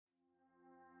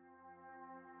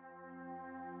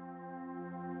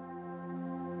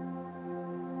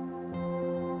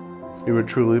You were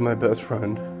truly my best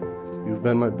friend. You've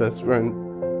been my best friend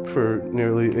for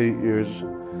nearly 8 years.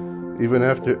 Even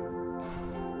after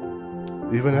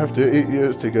 8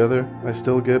 years together, I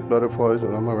still get butterflies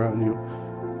when I'm around you.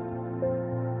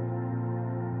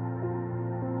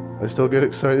 I still get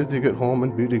excited to get home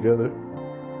and be together.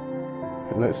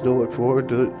 And I still look forward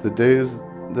to the days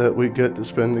that we get to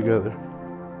spend together.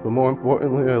 But more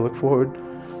importantly, I look forward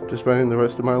to spending the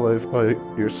rest of my life by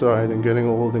your side and getting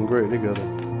old and gray together.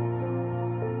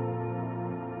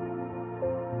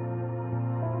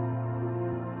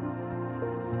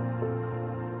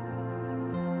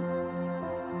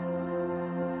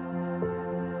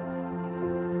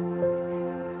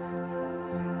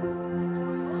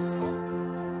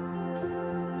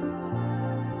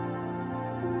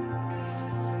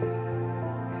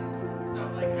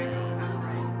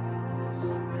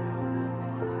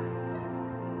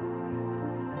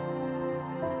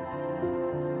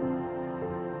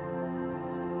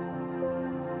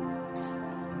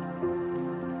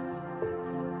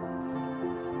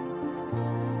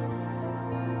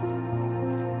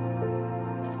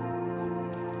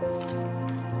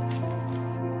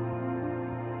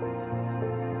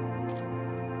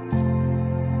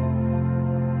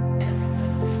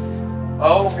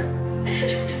 Oh. I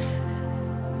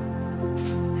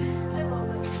love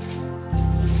it.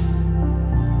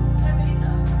 I made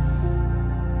that.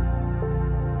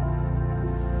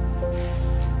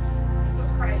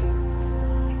 That's crazy.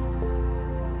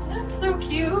 That's so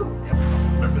cute.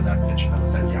 Remember that picture that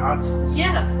was at Yacht's?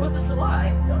 Yeah, 4th of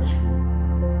July.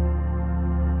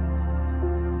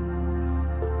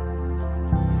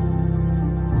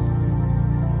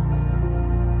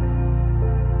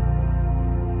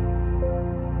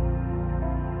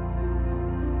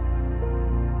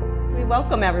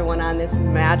 Welcome everyone on this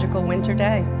magical winter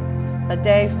day. A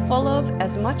day full of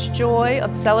as much joy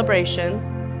of celebration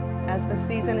as the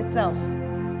season itself.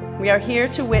 We are here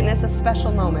to witness a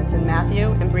special moment in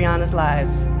Matthew and Bryanna's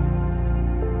lives.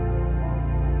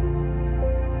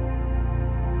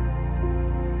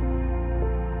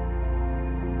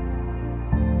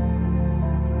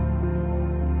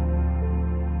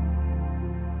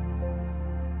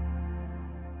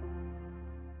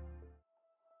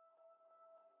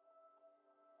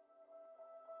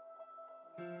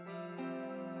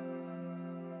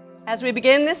 As we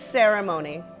begin this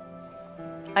ceremony,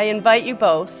 I invite you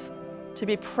both to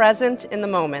be present in the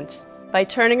moment by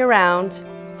turning around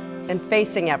and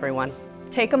facing everyone.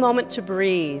 Take a moment to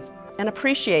breathe and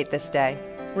appreciate this day.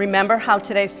 Remember how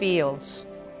today feels,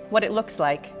 what it looks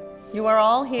like. You are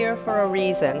all here for a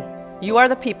reason. You are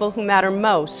the people who matter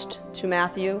most to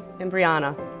Matthew and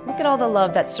Bryanna. Look at all the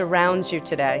love that surrounds you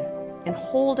today and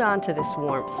hold on to this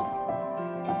warmth.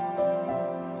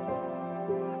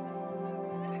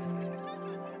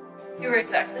 You were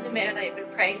exactly the man I had been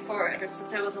praying for ever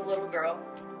since I was a little girl.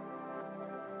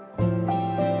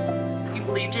 You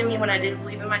believed in me when I didn't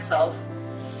believe in myself.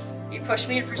 You pushed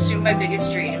me to pursue my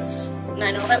biggest dreams. And I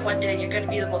know that one day you're going to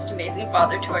be the most amazing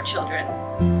father to our children.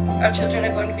 Our children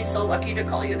are going to be so lucky to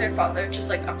call you their father, just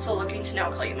like I'm so lucky to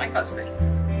now call you my husband.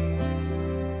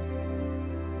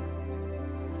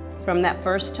 From that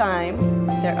first time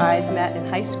their eyes met in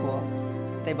high school,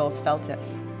 they both felt it.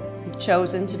 You've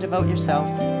chosen to devote yourself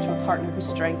to a partner who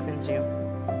strengthens you,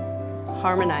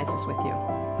 harmonizes with you,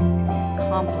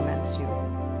 compliments you,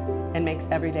 and makes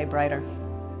every day brighter.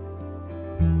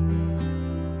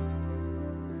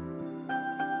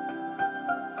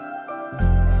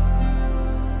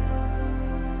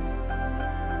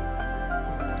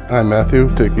 I, Matthew,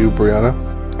 take you, Bryanna,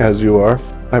 as you are.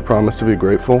 I promise to be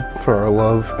grateful for our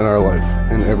love and our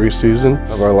life in every season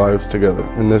of our lives together.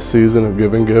 In this season of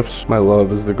giving gifts, my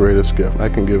love is the greatest gift I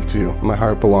can give to you. My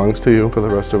heart belongs to you for the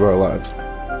rest of our lives.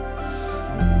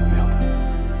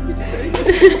 You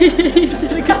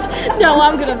did a good job. No,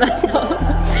 I'm gonna mess up.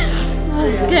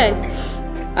 Okay.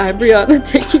 I, Brianna,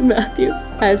 take you, Matthew,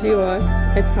 as you are.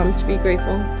 I promise to be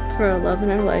grateful for our love and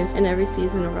our life in every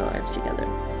season of our lives together.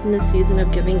 In this season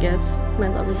of giving gifts, my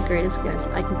love is the greatest gift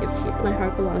I can give to you. My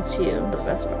heart belongs to you for the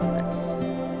rest of our lives.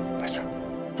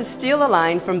 To steal a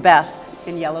line from Beth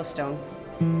in Yellowstone,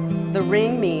 the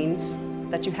ring means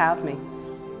that you have me,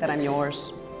 that I'm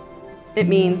yours. It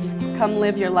means, come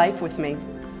live your life with me.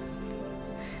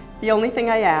 The only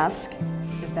thing I ask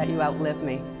is that you outlive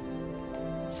me,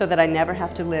 so that I never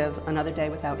have to live another day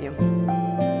without you.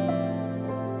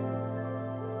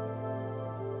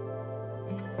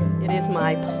 It is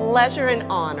my pleasure and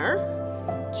honor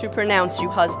to pronounce you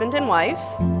husband and wife,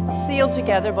 sealed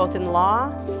together both in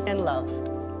law and love.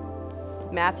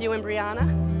 Matthew and Bryanna.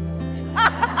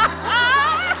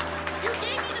 You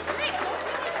gave me the three. Don't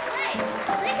give me the three.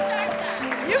 Restart.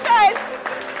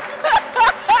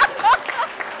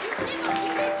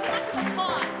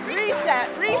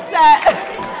 Reset.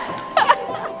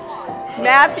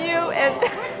 Matthew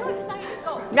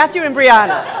and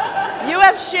Bryanna, you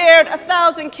have shared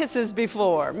 1,000 kisses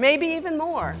before, maybe even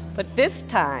more. But this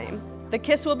time, the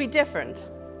kiss will be different.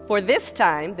 For this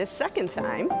time, this second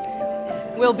time,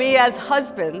 will be as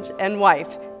husband and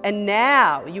wife. And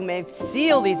now you may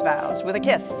seal these vows with a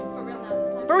kiss. For real now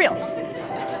this time? For real.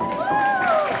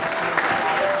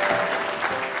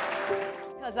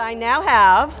 Because I now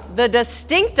have the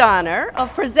distinct honor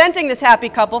of presenting this happy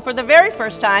couple for the very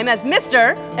first time as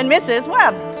Mr. and Mrs.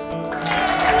 Webb.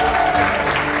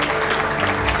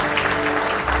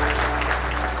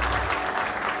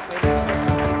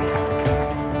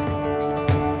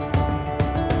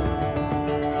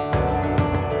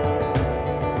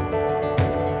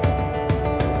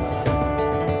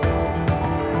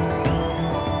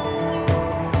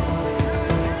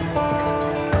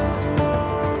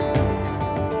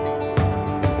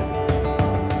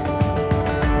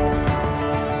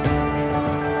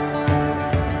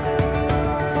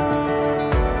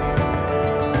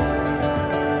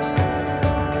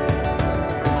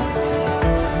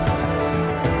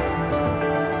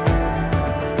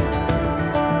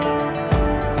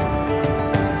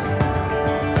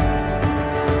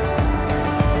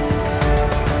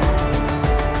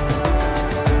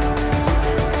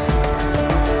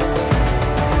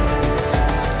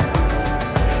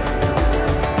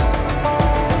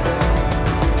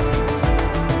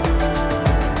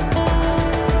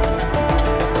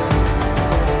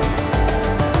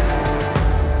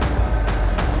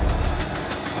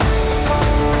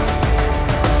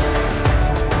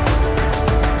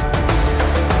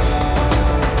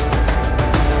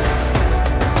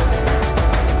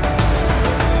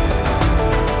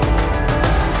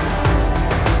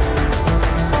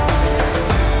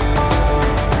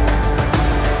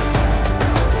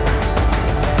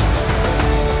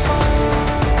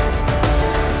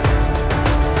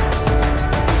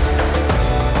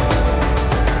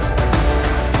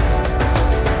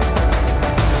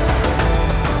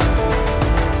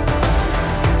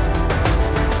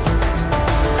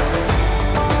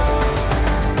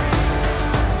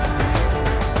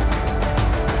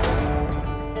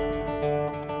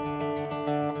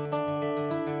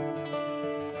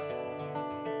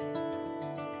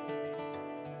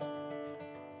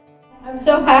 I'm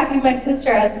so happy my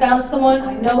sister has found someone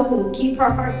I know who will keep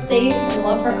her heart safe and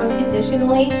love her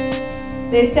unconditionally.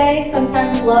 They say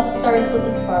sometimes love starts with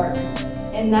a spark,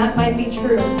 and that might be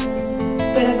true.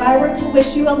 But if I were to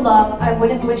wish you a love, I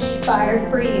wouldn't wish fire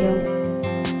for you.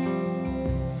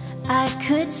 I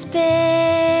could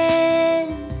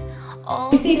spend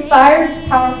all You see, fire is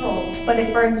powerful, but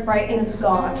it burns bright and is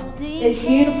gone. It's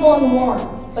beautiful and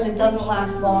warm, but it doesn't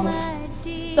last long.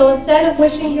 So instead of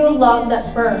wishing you a love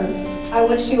that burns, I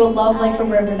wish you a love like a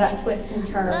river that twists and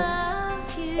turns.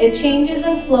 It changes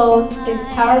and flows, it's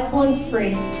powerful and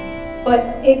free, but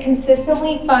it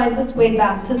consistently finds its way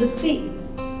back to the sea.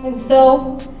 And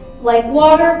so, like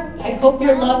water, I hope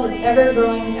your love is ever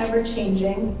growing and ever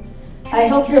changing. I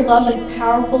hope your love is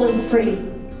powerful and free,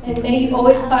 and may you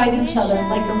always find each other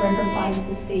like a river finds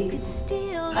the sea.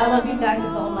 I love you guys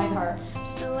with all my heart.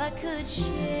 so I could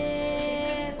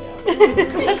share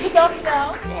That's enough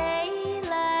now.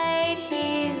 daylight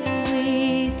here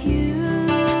with you.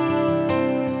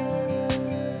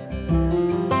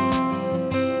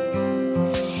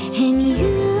 And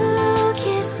you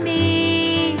kiss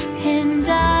me, and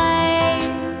I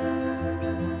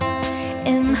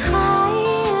am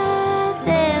higher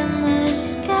than the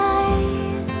sky.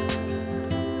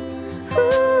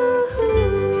 Ooh,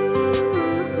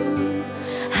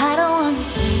 I don't want to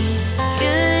say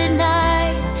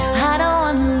goodnight. I don't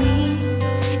want to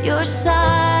leave your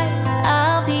side.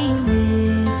 I'll be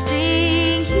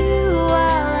missing you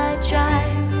while I drive.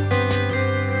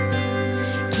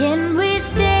 Can we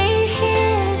stay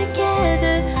here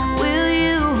together? Will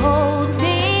you hold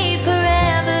me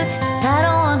forever? 'Cause I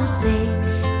don't want to say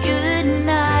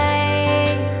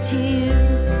goodnight to you.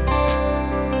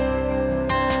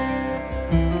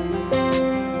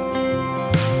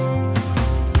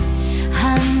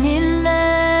 I'm in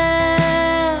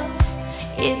love,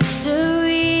 it's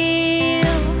surreal.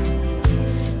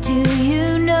 Do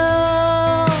you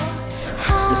know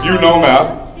how If you know Matt, I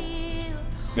feel?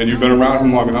 and you've been around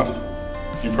him long enough,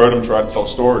 you've heard him try to tell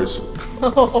stories.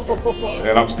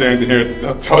 And I'm standing here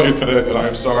to tell you today that I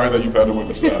am sorry that you've had to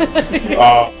witness that.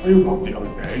 Tell you about the other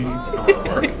day, at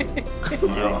work.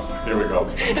 Here we go.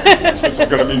 This is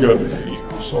gonna be good.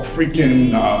 So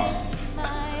freaking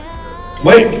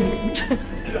late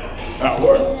at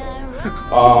work.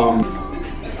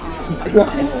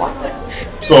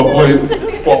 So Blake,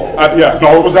 yeah,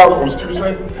 no, it was out. It was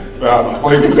Tuesday.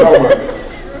 Blake was out with,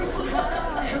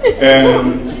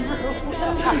 and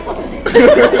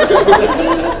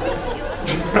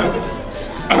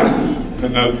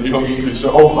and then he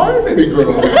said, "Oh, hi, baby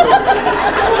girl."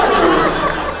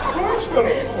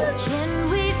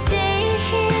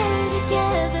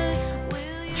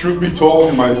 Truth be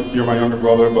told, you're my younger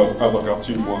brother, but I look up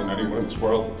to you more than anyone in this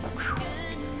world.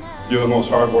 You're the most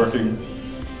hardworking,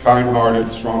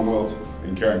 kind-hearted, strong-willed,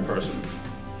 and caring person.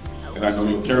 And I know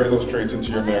you'll carry those traits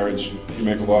into your marriage. You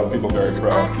make a lot of people very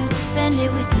proud. I could spend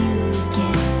it with you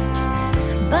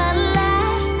again, but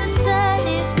alas, the sun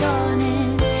is gone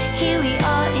and here we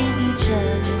are in each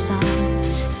other's arms.